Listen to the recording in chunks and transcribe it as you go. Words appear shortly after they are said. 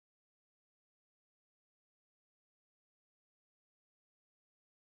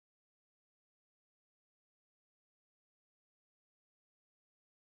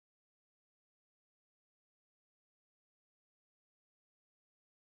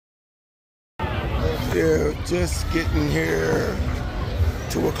Yeah, just getting here.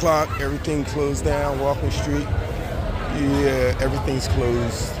 2 o'clock, everything closed down. Walking Street. Yeah, everything's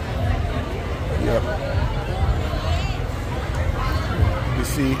closed. Yep. You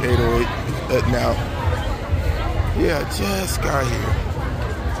see 808 now. Yeah, I just got here.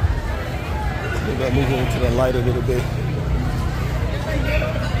 Maybe I'll move over to the light a little bit.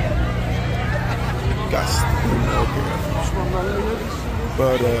 Got steam up here.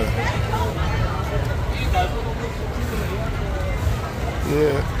 But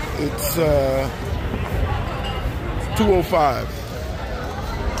yeah, it's 2:05.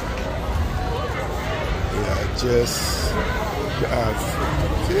 Yeah, just a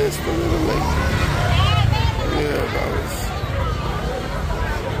little late. Yeah, that was.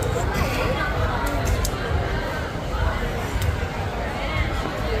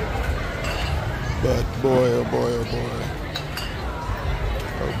 But boy, oh boy, oh boy.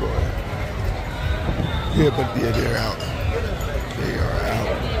 Oh boy. Yeah, but yeah, they're out. They are out.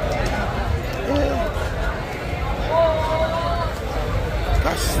 Yeah.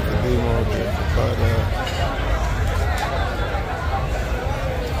 That's the big more careful, but yeah,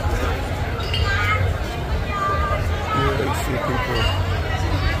 you see people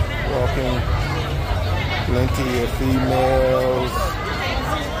walking, plenty of females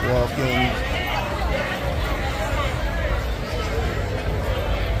walking.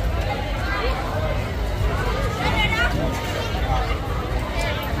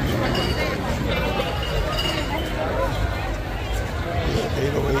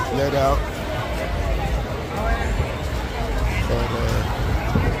 Let out. But,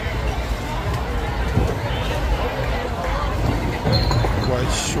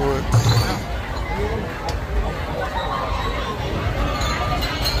 white shorts.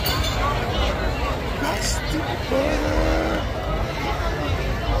 That's the butter.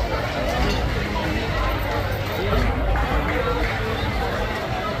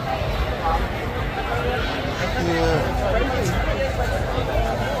 Yeah.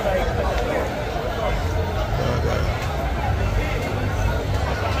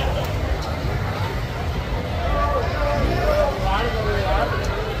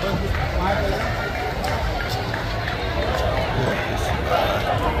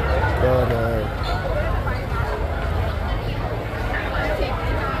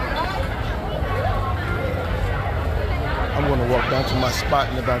 I'm gonna walk down to my spot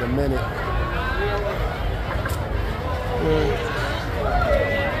in about a minute.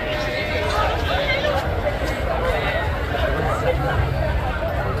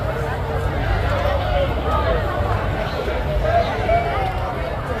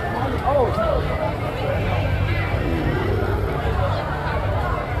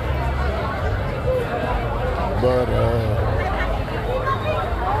 But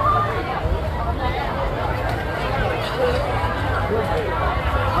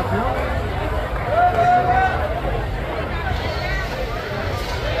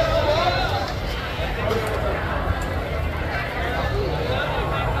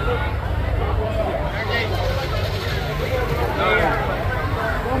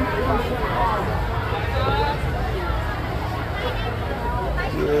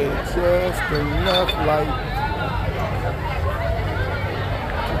just enough light.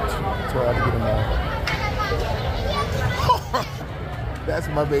 Try to get him out. That's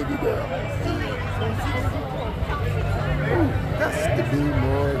my baby girl. Ooh, that's to be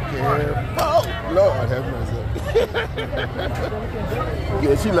more careful. Oh, Lord have mercy.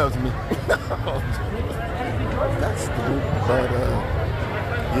 Yeah, she loves me. That's the be, but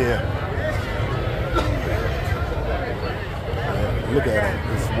yeah. Look at him.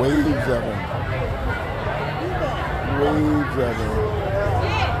 There's waves of him. Waves of him.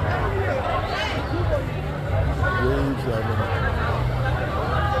 Waves of him.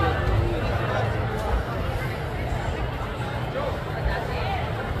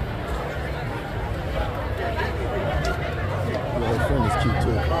 Yeah, that friend is cute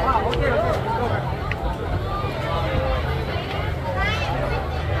too.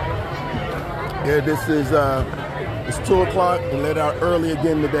 Yeah, this is it's 2 o'clock and let out early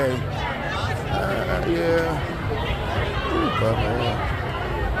again today. Yeah.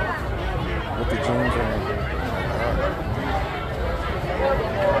 With the jeans on.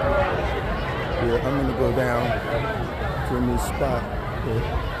 Yeah, I'm gonna go down to a new spot.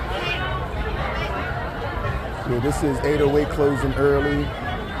 Yeah, this is 808 closing early.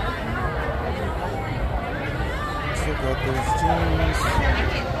 Check out those jeans.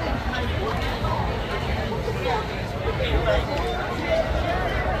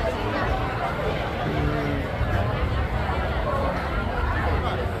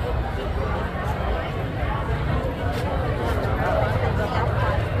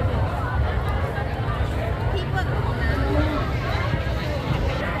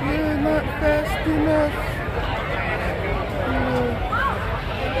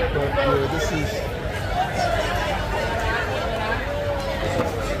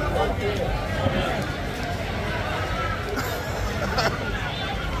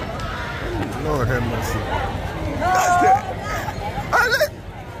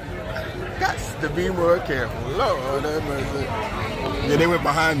 to be more careful. Lord have mercy. Yeah, they went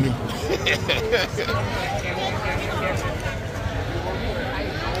behind me.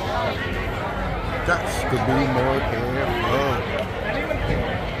 Got to be more careful.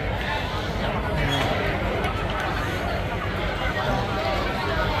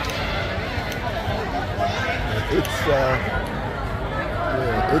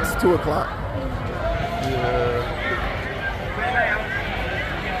 It's 2 o'clock. Yeah.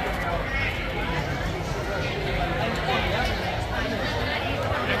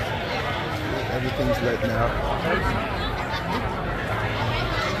 Everything's letting out.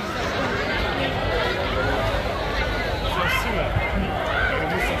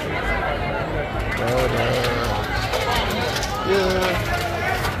 Yeah.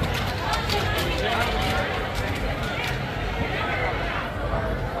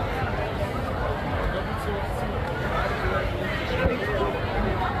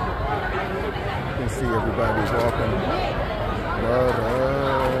 You can see everybody's walking.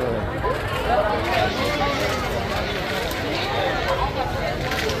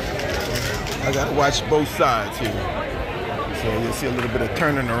 I gotta watch both sides here. So you'll see a little bit of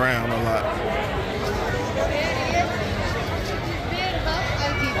turning around a lot.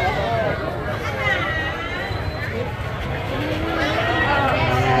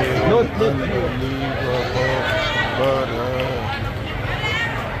 Unbelievable, but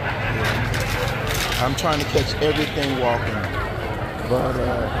I'm trying to catch everything walking, but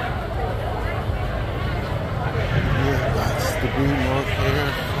yeah, got to be more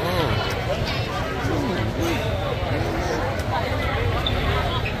careful.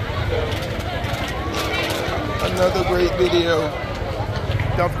 Another great video.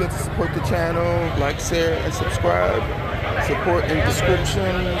 Don't forget to support the channel, like, share, and subscribe. Support in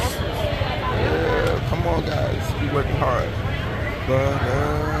descriptions. Yeah, come on, guys, be working hard. But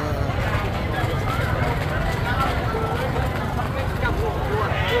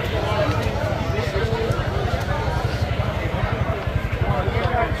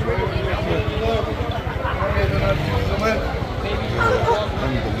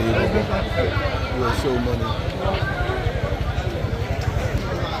unbelievable. We're so many.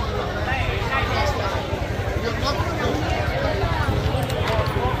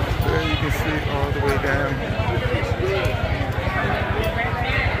 There you can see all the way down. Yeah.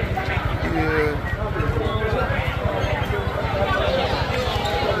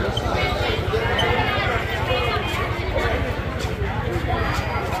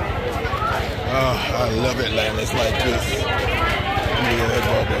 Oh, I love Atlanta. It's like this. Yeah,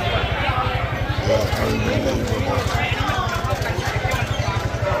 Bubba. Yeah, unbelievable.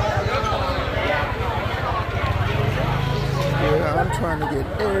 Yeah, I'm trying to get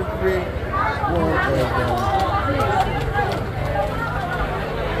every one of them.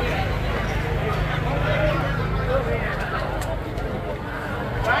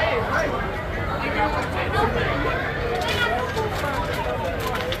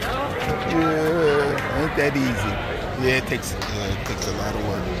 Yeah, ain't that easy. Yeah, it takes a lot of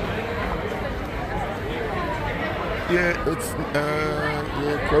work. Yeah, it's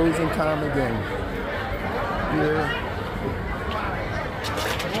yeah, closing time again. Yeah.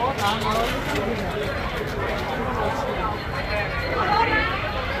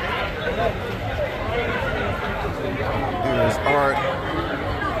 There's art.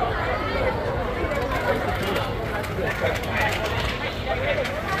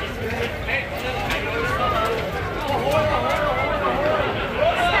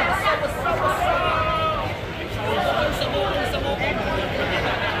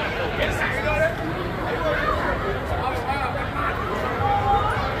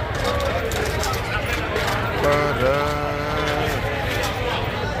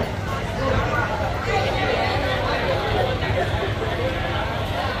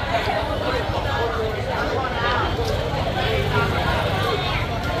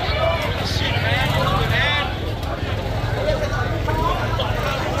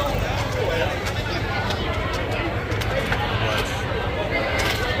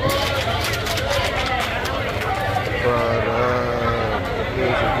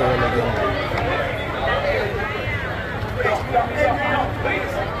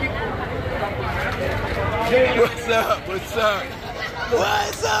 What's up? What's up?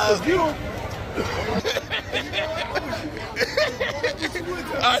 What's up?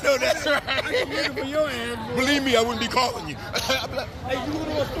 I know that's right. Believe me, I wouldn't be calling you. Hey, you want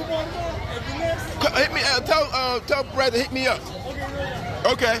to football tomorrow? Hit me. Tell Brad to hit me up.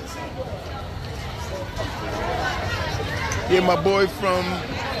 Okay. Yeah, my boy from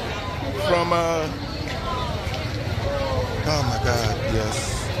oh my God, yes.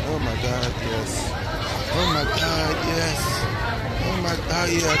 Oh my God, yes. Oh my God, yes. Oh my God,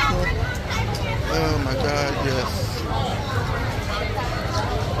 yeah, I can't. Oh my God, yes.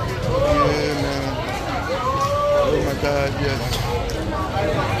 Yeah, man. Oh my God, yes.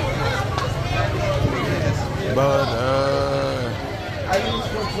 But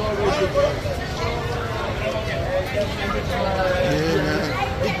yeah, man.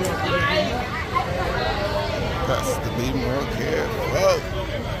 Got to be more careful.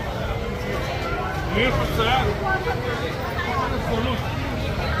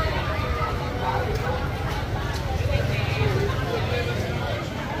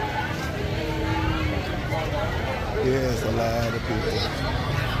 Yes, a lot of people.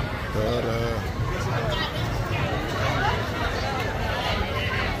 But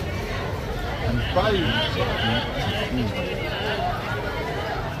I'm fighting.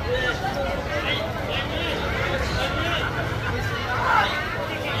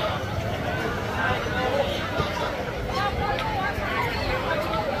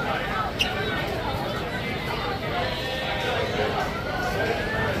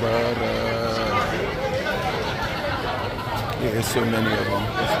 But yeah, there's so many of them.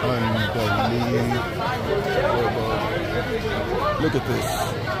 It's unbelievable. Look at this.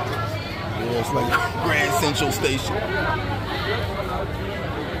 Yeah, it's like Grand Central Station.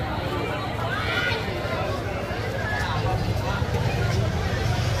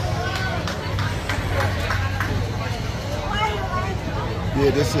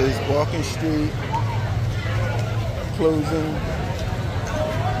 Yeah, this is Walking Street. Closing.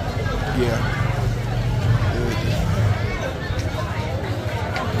 Yeah.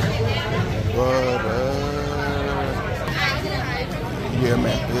 But yeah,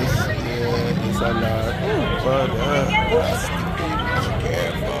 man, it's a lot. But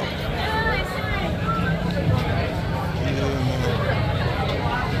careful. Yeah, man.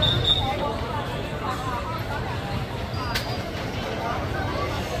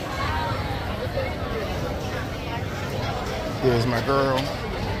 There's my girl.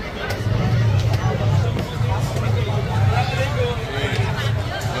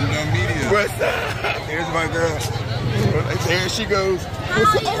 What's up? There's my girl. There she goes.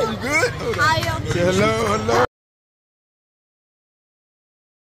 What's up? You good? Hi. Say hello, hello.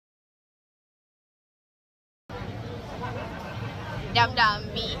 Dum Dum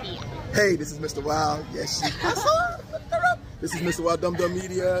Media. Hey, this is Mr. Wild. Yes, she. This is Mr. Wild Dum Dum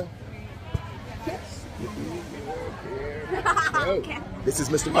Media. Okay. This is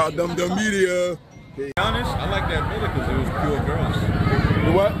Mr. Wild Dum Dum Media. To be honest, I like that better because it was pure girls.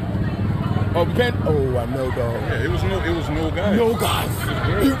 The what? Oh, Pen? Oh, I know, dog. Yeah, it was no guys. No guys.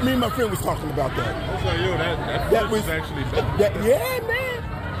 Me and my friend was talking about that. I was like, yo, that was actually better. Yeah, man.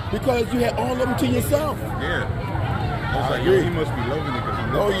 Because you had all of them to yourself. Yeah. I was like, yo, he must be loving it because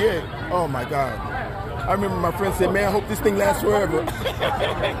he Oh, yeah. Oh, my God. I remember my friend said, man, I hope this thing lasts forever.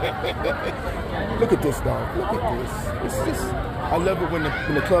 Look at this, dog. Look at this. It's just, I love it when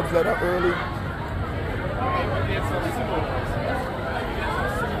the clubs let up early.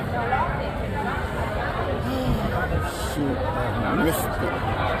 Shoot, I missed it.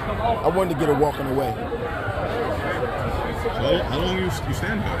 I wanted to get her walking away. How long you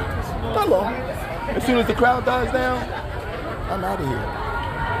stand by it? Not long. As soon as the crowd dies down, I'm out of here.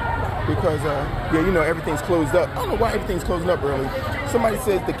 Because, yeah, you know, everything's closed up. I don't know why everything's closing up early. Somebody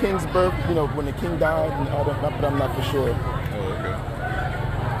says the king's birth, you know, when the king died and all that, but I'm not for sure. Oh,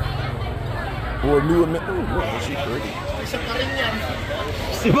 okay. Or new amendment. Oh, look, she's pretty.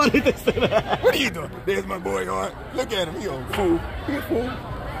 What are you doing? There's my boy on. Look at him. He a fool. He a fool.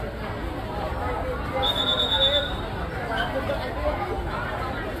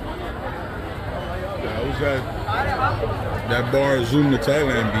 I was at that bar Zoom to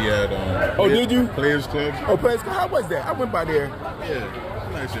Thailand be at. Oh, did you? Players Club. Oh, Players Club. How was that? I went by there. Yeah,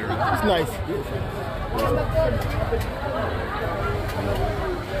 nice area. It's nice.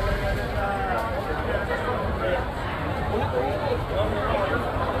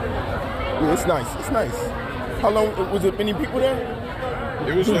 Yeah, it's nice. It's nice. How long was it? Many people there?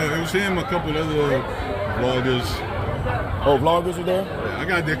 It was him, a couple other vloggers. Oh, vloggers were there? Yeah, I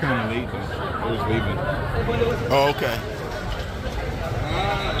got there kind of late. Though. I was leaving. Oh, okay.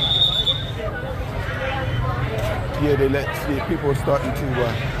 Yeah, they let people are starting to.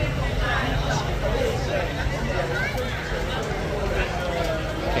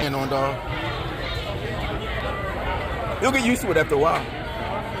 Hand on, dog. You'll get used to it after a while.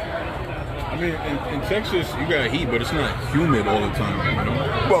 I mean, in Texas, you got heat, but it's not humid all the time, you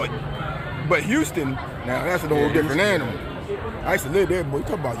know? But Houston, now that's a whole different animal. I used to live there, boy. You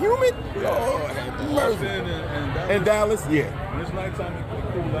talk about humid? Lord, have mercy. And And Dallas, yeah. When it's nighttime, it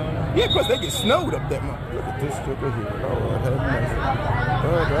cool down. Yeah, because they get snowed up that much. Look at this stripper here. Oh, have mercy.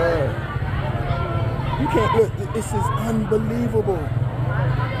 Oh, God. You can't look. This is unbelievable.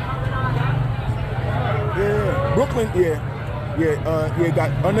 Yeah, Brooklyn. Yeah.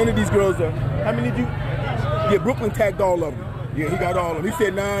 Got none of these girls are. How many did you? Yeah, Brooklyn tagged all of them. Yeah, he got all of them. He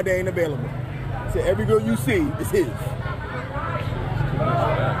said, nah, they ain't available. He said, every girl you see is his. Is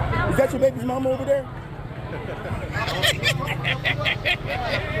that your baby's mama over there?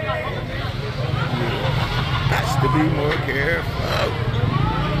 Has to be more careful.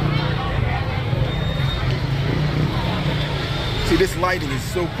 See, this lighting is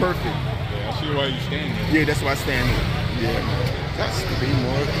so perfect. Yeah, I see why you stand there. Yeah, that's why I stand here. Yeah, man. Has to be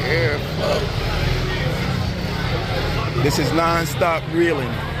more careful. This is non-stop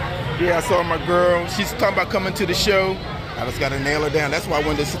reeling. Yeah, I saw my girl. She's talking about coming to the show. I just got to nail her down. That's why I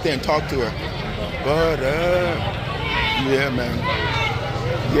wanted to sit there and talk to her. But, yeah, man.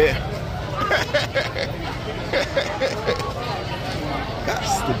 Yeah.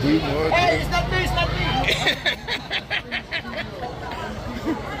 Has to be more careful. Hey, it's not me, it's not me.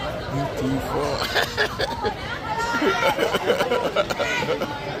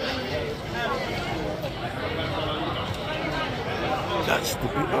 That's the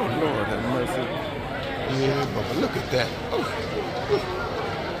big, oh Lord have mercy. Yeah, but look at that. Oh.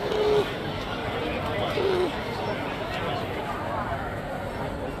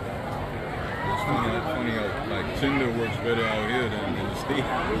 It's funny how like Tinder works better out here than in the States.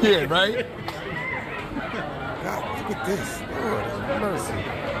 Yeah, right? God, look at this. Lord have mercy.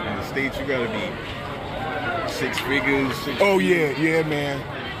 In the States, you gotta be 6 figures. Oh yeah, man.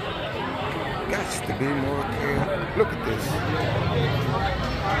 Got to be more careful. Look at this.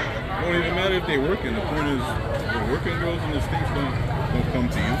 It don't even matter if they working. The point is, the working girls in the States don't come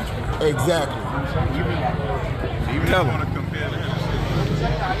to you. Exactly. Even if you want to compare them.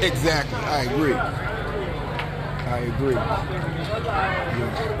 Exactly. I agree. Yeah.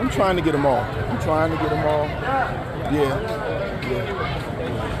 I'm trying to get them all. Yeah.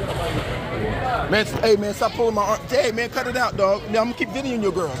 Man, hey man, stop pulling my arm. Hey man, cut it out, dog. Now, I'm gonna keep videoing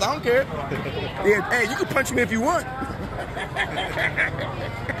your girls. I don't care. Yeah, hey, you can punch me if you want.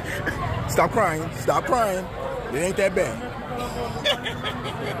 Stop crying. It ain't that bad.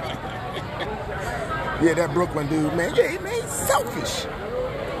 Yeah, that Brooklyn dude, man. Yeah, man, he's selfish.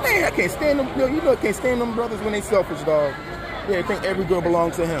 Man, I can't stand them. You know I can't stand them brothers when they selfish, dog. Yeah, I think every girl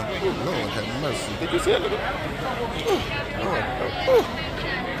belongs to him. Oh, Lord have mercy. Did you see it?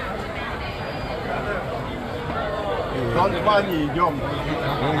 You don't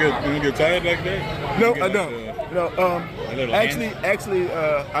get tired like that? No, I don't. Actually,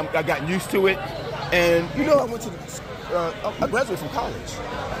 I got used to it, and you know, I graduated from college.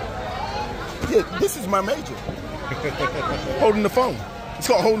 Yeah, this is my major. Holding the phone. It's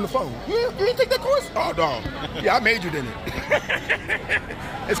called holding the phone. You didn't take that course? Oh, dog. Yeah, I majored in it.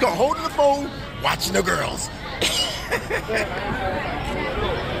 It's called holding the phone, watching the girls.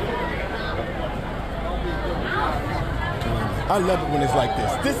 I love it when it's like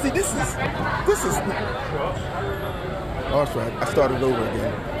this. This is. Oh, that's right. I started over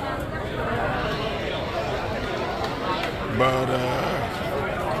again. But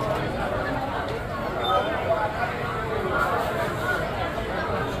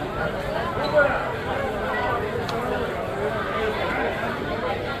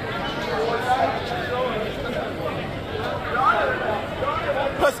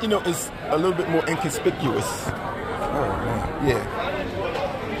plus, you know, it's a little bit more inconspicuous. Oh man, yeah.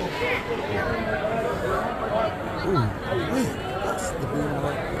 Ooh, wait, that's the beam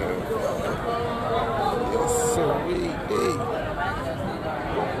right there. Yes, sirree.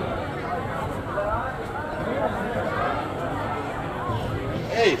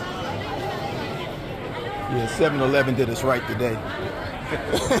 Hey. Yeah, 7-Eleven did us right today.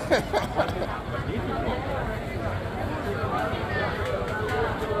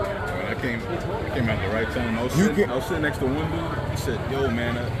 I came at the right time. I was sitting next to one dude. He said, "Yo,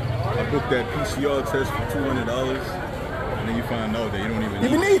 man, I booked that PCR test for $200." And then you find out that you don't even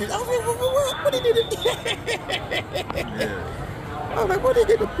need it. I was like, what did he do? Yeah. I was like, what did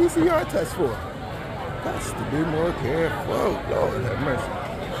he get the PCR test for? Got to be more careful. Oh, Lord have mercy.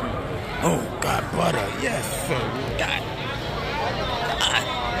 Oh, God, butter. Yes, sir. God.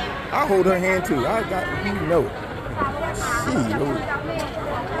 I'll hold her hand, too. I got, you know it. See, Lord.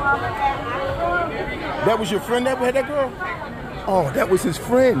 That was your friend that had that girl? Oh, that was his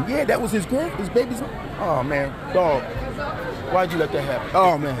friend. Yeah, that was his girl, his baby's. Oh, man. Dog. Why'd you let that happen?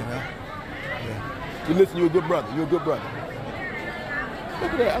 Oh, man. Yeah. You listen, you're a good brother.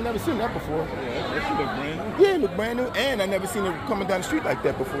 Look at that. I've never seen that before. Yeah, that should look brand new. Yeah, it look brand new. And I never seen it coming down the street like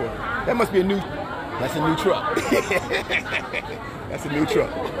that before. That must be a new. That's a new truck. That's a new truck.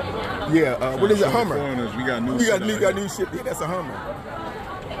 Yeah. What is it? Hummer. Foreigners, we got new. We got new shit. Yeah, that's a Hummer.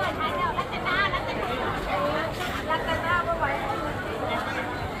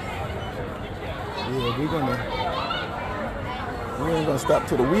 Yeah, we ain't gonna stop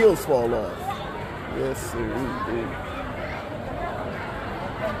till the wheels fall off. Yes, sir, we do.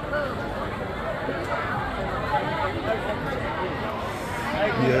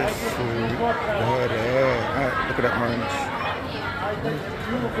 Yes, sir. All right, look at that orange.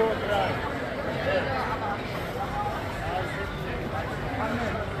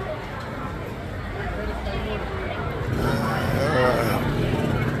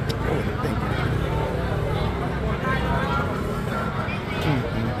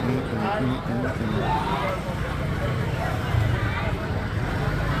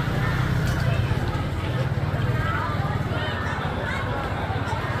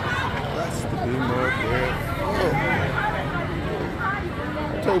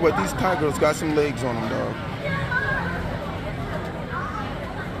 Tell you what, these Thai girls got some legs on them, dog.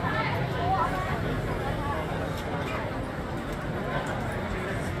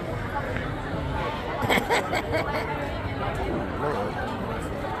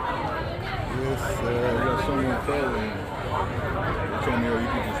 Yes, I got someone following. They told me, oh, you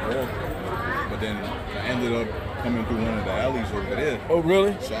can just walk. But then I ended up coming through one of the alleys over there. Oh,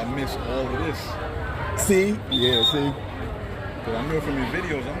 really? So I missed all of this. See? Yeah, see? Because I know from your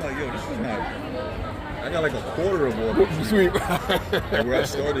videos, I'm like, yo, this is not. I got like a quarter of all this. Sweet. Like where I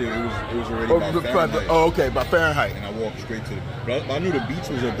started, it was already by Fahrenheit. Oh, okay, by Fahrenheit. And I walked straight to the. But I knew the beach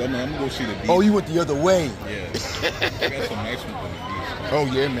was up there. I'm gonna go see the beach. Oh, you went the other way. Yeah. I got some nice ones on the beach. Oh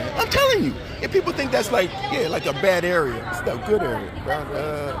yeah, man. I'm telling you. If people think that's like, yeah, like a bad area. It's a good area.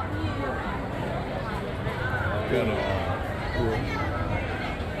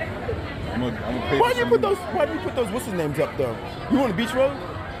 Why do you put those what's his names up though? You on the beach road?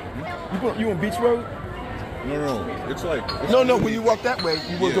 You on beach road? No. It's like No, when you walk that way,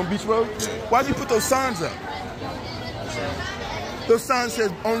 you was on beach road? Yeah. Why'd you put those signs up? Those signs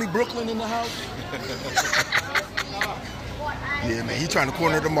says only Brooklyn in the house. Yeah, man, he trying to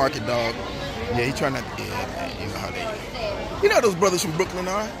corner the market, dog. Yeah, he trying to. Yeah, man, you know how they. You know how those brothers from Brooklyn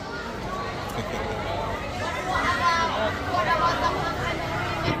are.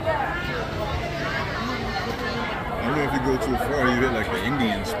 I don't know if you go too far, you hit like the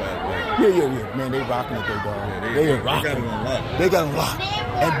Indian spot. Like, Yeah. Man, they rocking it, though, dog. Yeah, they got rocking. it on lock. They got it locked.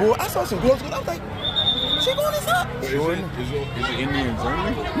 And boy, I saw some girls go. I was like, she going this up? Is it Indians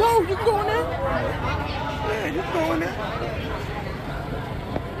only? No, you can go in there. Yeah, you can go in there.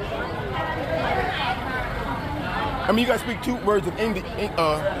 I mean, you gotta speak 2 words of Indian,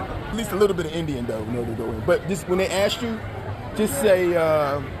 at least a little bit of Indian, though, in order to go in. But just when they ask you, just say,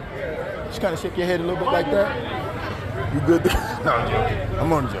 just kind of shake your head a little bit like that. You good? No, I'm joking.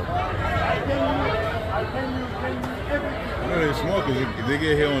 I'm on a joke. I know they're smart because if they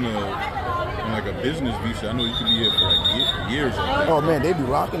get here on like a business visa, I know you could be here for like years. Like oh man, they be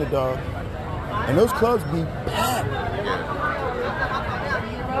rocking the dog, and those clubs be packed.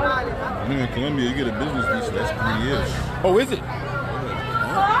 I know in Colombia, you get a business visa, that's 3 years. Oh, is it?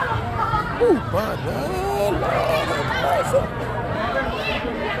 Yeah. Ooh, my God.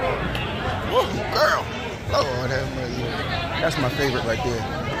 Whoa, girl. Lord have mercy. That's my favorite right there.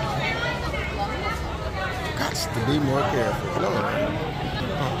 Got to be more careful. Lord.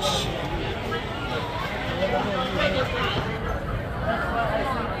 Oh, shit.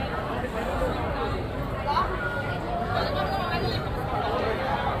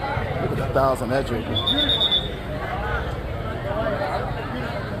 Look at the 1,000 that joker.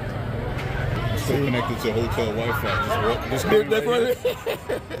 So connected to hotel Wi-Fi. Just right I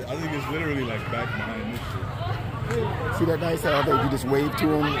think it's literally like back behind this shit. See that nice how you just wave to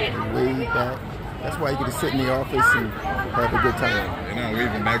them and wave back? That's why you can just sit in the office and have a good time. They're not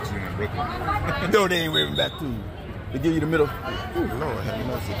waving back to you in Brooklyn. No, they ain't waving back to you. They give you the middle. Oh, Lord have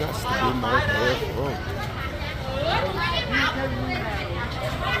mercy. That's the good mark there. Oh.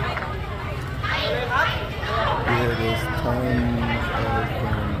 Yeah, there's tons of them.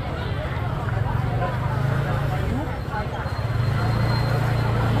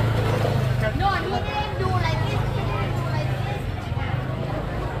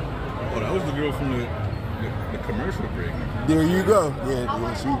 Oh, that was the girl from the commercial break. There you go.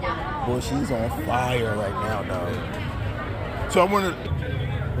 Yeah, she's on fire right now, dog. Yeah. So I wanted.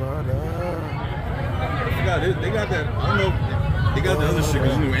 They got that. I don't know. They got the other shit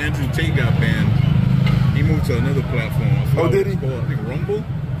because Andrew Tate got banned. He moved to another platform. Oh, did he? I think Rumble.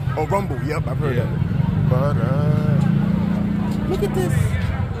 Oh, Rumble. Yep, I've heard of it. But look at this.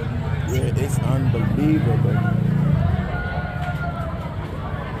 Yeah, it's unbelievable.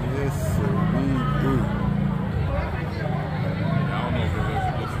 Yes, sir, we do. I don't know if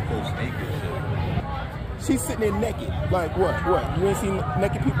it's supposed to naked shit. She's sitting there naked. Like what? What? You ain't seen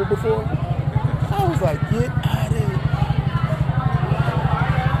naked people before? I was like, get out of here.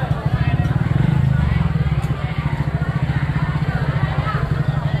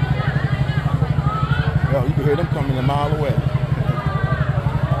 Yo, you can hear them coming a mile away.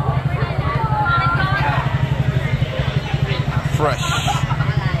 Fresh.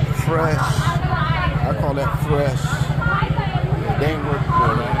 Fresh. I call that fresh. Yeah, they ain't working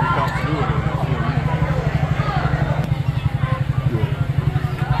for it.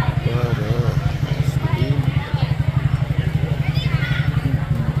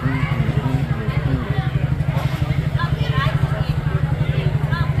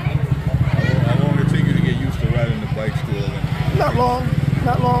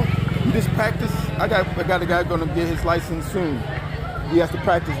 Not long. You just practice. I got a guy gonna get his license soon. He has to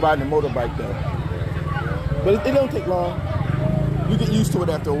practice riding a motorbike though. But it don't take long. You get used to it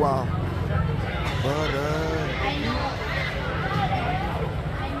after a while. But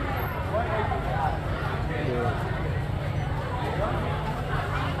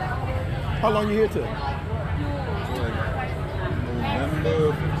how long you here till?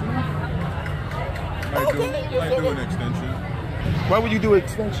 November 15th. Might do an extension. Why would you do an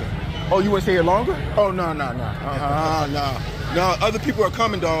extension? Oh, you want to stay here longer? Oh, no. No. Other people are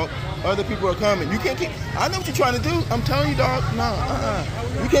coming, dog. Other people are coming. You can't keep. I know what you're trying to do. I'm telling you, dog. No.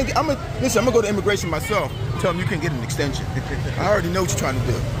 You can't. Listen. I'm gonna go to immigration myself. Tell them you can't get an extension. I already know what you're trying to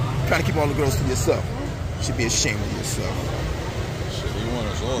do. Trying to keep all the girls to yourself. You should be ashamed of yourself. Shit, they want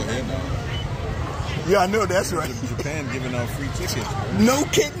us all here now. Yeah, I know. That's right. Japan giving out free tickets. Bro. No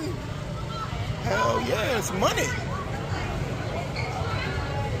kidding. Hell yeah, it's money.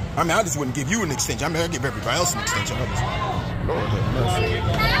 I mean, I just wouldn't give you an extension. I mean, I'd give everybody else an extension. Lord have mercy.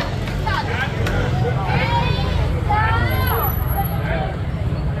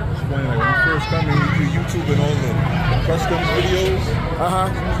 It's funny, like when you first come in, you do YouTube and all the customs videos.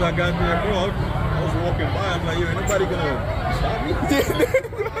 As soon as I got there, bro, I was walking by. I'm like, yo, ain't nobody gonna stop me?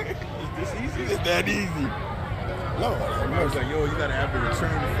 It's this easy? It's that easy. Lord, I was like, yo, you gotta have the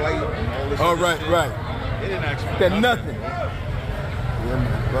return flight and all this. Oh, right. They didn't ask me. That nothing. Yeah,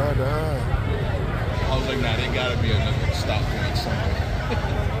 my brother. I was like, nah, there gotta be another stop point somewhere.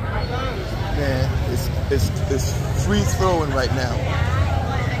 Man, it's free throwing right now.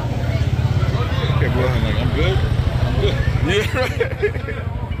 Okay, bro, I'm like, I'm good. Yeah, right.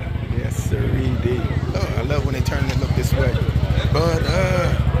 Yes, sir, indeed. Oh, I love when they turn and look this way. But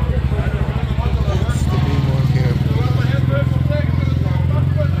just to be more careful.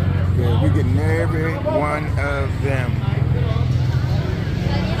 Yeah, we're getting every one of them.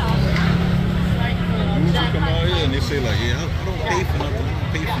 You come out here and they say like, yeah, I don't pay for nothing.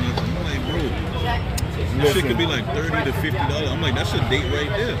 I'm like, bro, this shit could be like $30 to $50. I'm like, that's a date right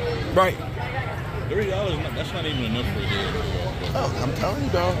there. Right. $30, that's not even enough for a day. Oh, I'm telling you,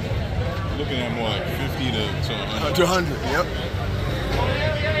 dog. Looking at more like 50 to 100. To 100, yep.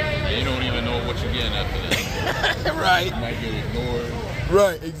 And you don't even know what you're getting after that. Right. You might get ignored.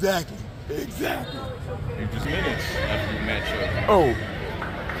 Right, exactly. Exactly. In just minutes after you match up. Oh.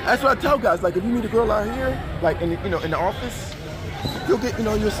 That's what I tell guys. Like, if you meet a girl out here, like in the office, you'll get,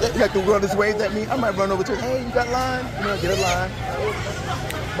 you'll say, like the girl just waved at me. I might run over to her. Hey, you got line? Get a line.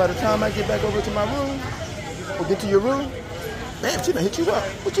 By the time I get back over to my room or get to your room, bam, she done hit you up.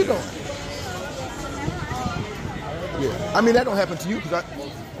 What you doing? Yeah. I mean, that don't happen to you because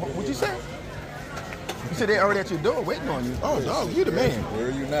what'd you say? You said they're already at your door waiting on you. Oh, dog, you the man. Where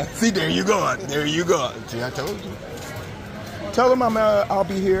are you now? See, there you go. There you go. See, I told you. Tell them I'll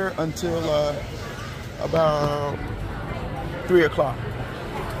be here until about 3 o'clock.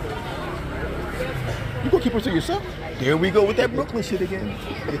 You gonna keep her to yourself? There we go with that Brooklyn shit again.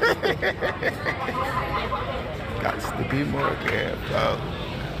 Got to be more careful.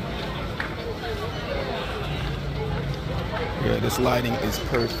 Yeah, this lighting is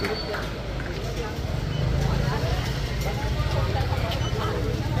perfect.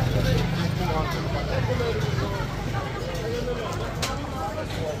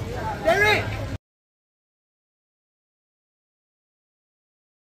 Derek!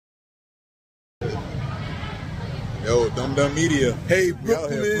 Yo, Dum Dum Media. Hey,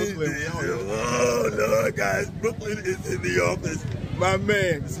 Brooklyn. Oh, Lord, guys. Brooklyn is in the office. My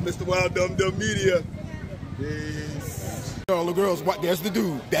man, this is Mr. Wild Dum Dum Media. Peace. All the girls, there's the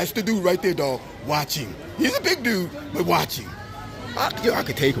dude. That's the dude right there, dog. Watching. He's a big dude, but watching. I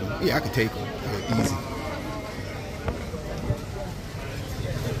could take him. Yeah, I could take him. Yeah, easy.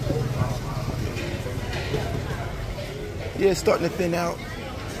 Yeah, it's starting to thin out.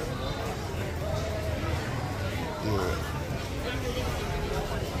 Yeah.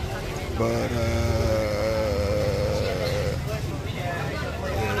 But,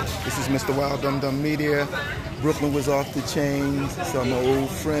 this is Mr. Wild Dum Dum Media. Brooklyn was off the chains. Saw my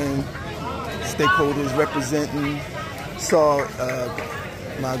old friend, stakeholders representing. Saw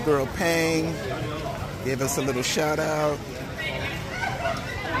my girl Pang. Gave us a little shout out.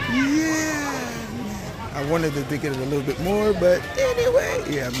 Yeah. I wanted to get it a little bit more, but anyway,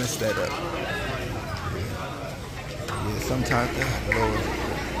 yeah, I messed that up. Yeah, sometimes, Lord,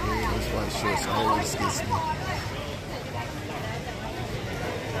 yeah, those white shorts always gets me.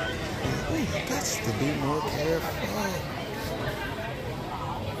 Got to be more careful.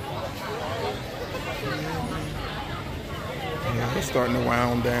 Yeah, it's starting to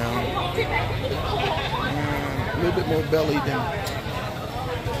wound down. A little bit more belly than.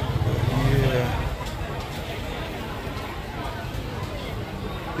 Yeah.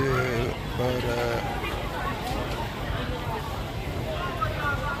 Yeah, but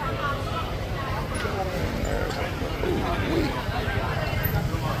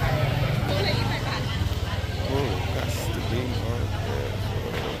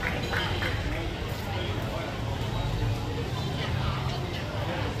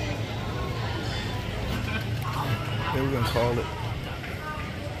we're gonna call it.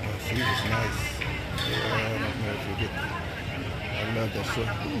 Oh, she was nice. Yeah, I don't know if you get that. I love that shit.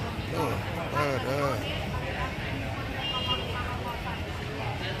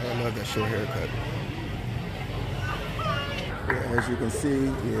 I love that short haircut. Yeah, as you can see,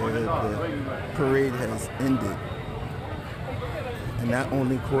 yeah, the parade has ended. And not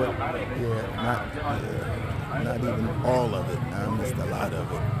only caught, not even all of it. I missed a lot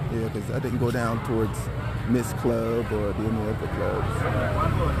of it. Yeah, because I didn't go down towards Miss Club or any other clubs. Yeah,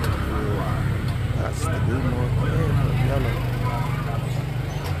 that's to be more careful, yellow.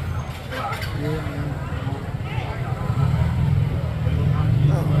 Yeah.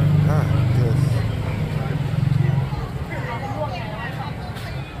 Oh my God, yes.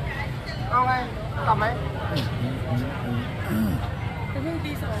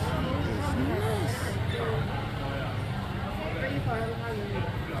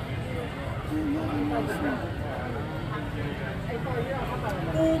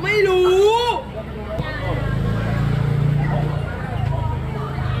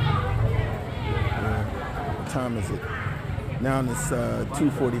 What time is it? Now it's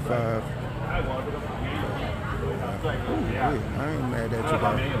 2:45. I ain't mad at you,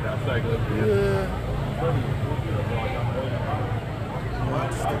 dog. Yeah.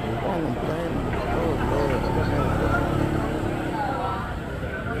 What's the all I'm playing? Oh Lord.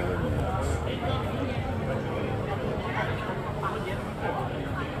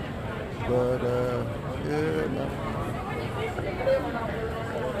 But yeah, no.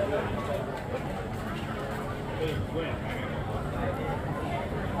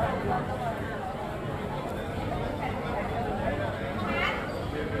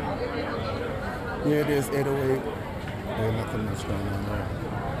 Yeah, it is 808. Yeah, nothing much going on there.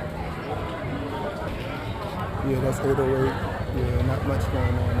 Yeah, that's 808. Yeah, not much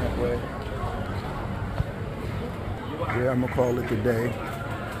going on that way. Yeah, I'm gonna call it a day.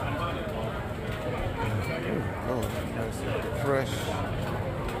 Oh, that's fresh.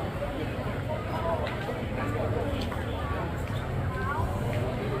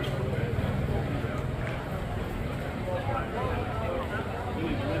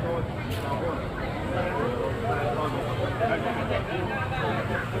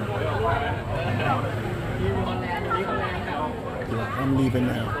 Yeah, I'm leaving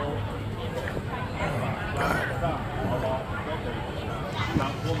now.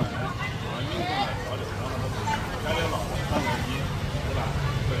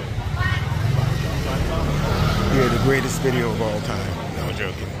 Yeah, the greatest video of all time. No, I'm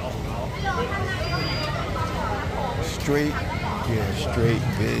joking. Straight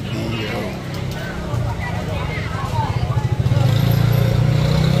video.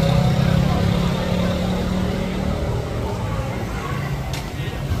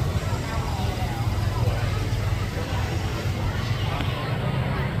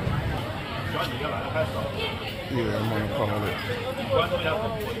 Yeah, I'm gonna call it.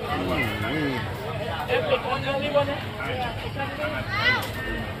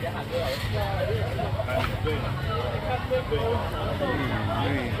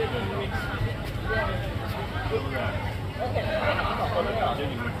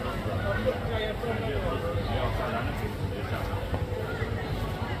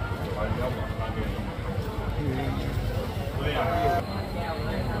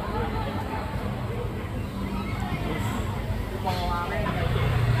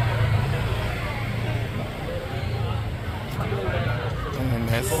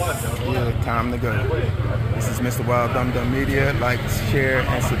 time to go. This is Mr. Wild Dum Dum Media. Like, share,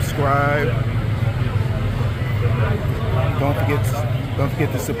 and subscribe. Don't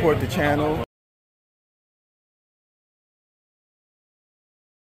forget to support the channel.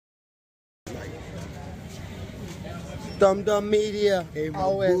 Dum Dum Media, Hey, my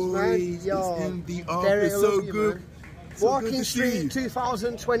always, boys, man. Yo, it's in the Derek, office. So you, good. Man. So Walking good to see Street you.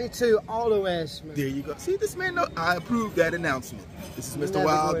 2022, always, man. There you go. See, this man, I approve that announcement. This is Mr. Never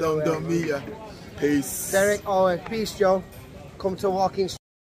Wild going Dum away, Dum man. Media. Peace. Derek, always, peace, Joe. Come to Walking Street.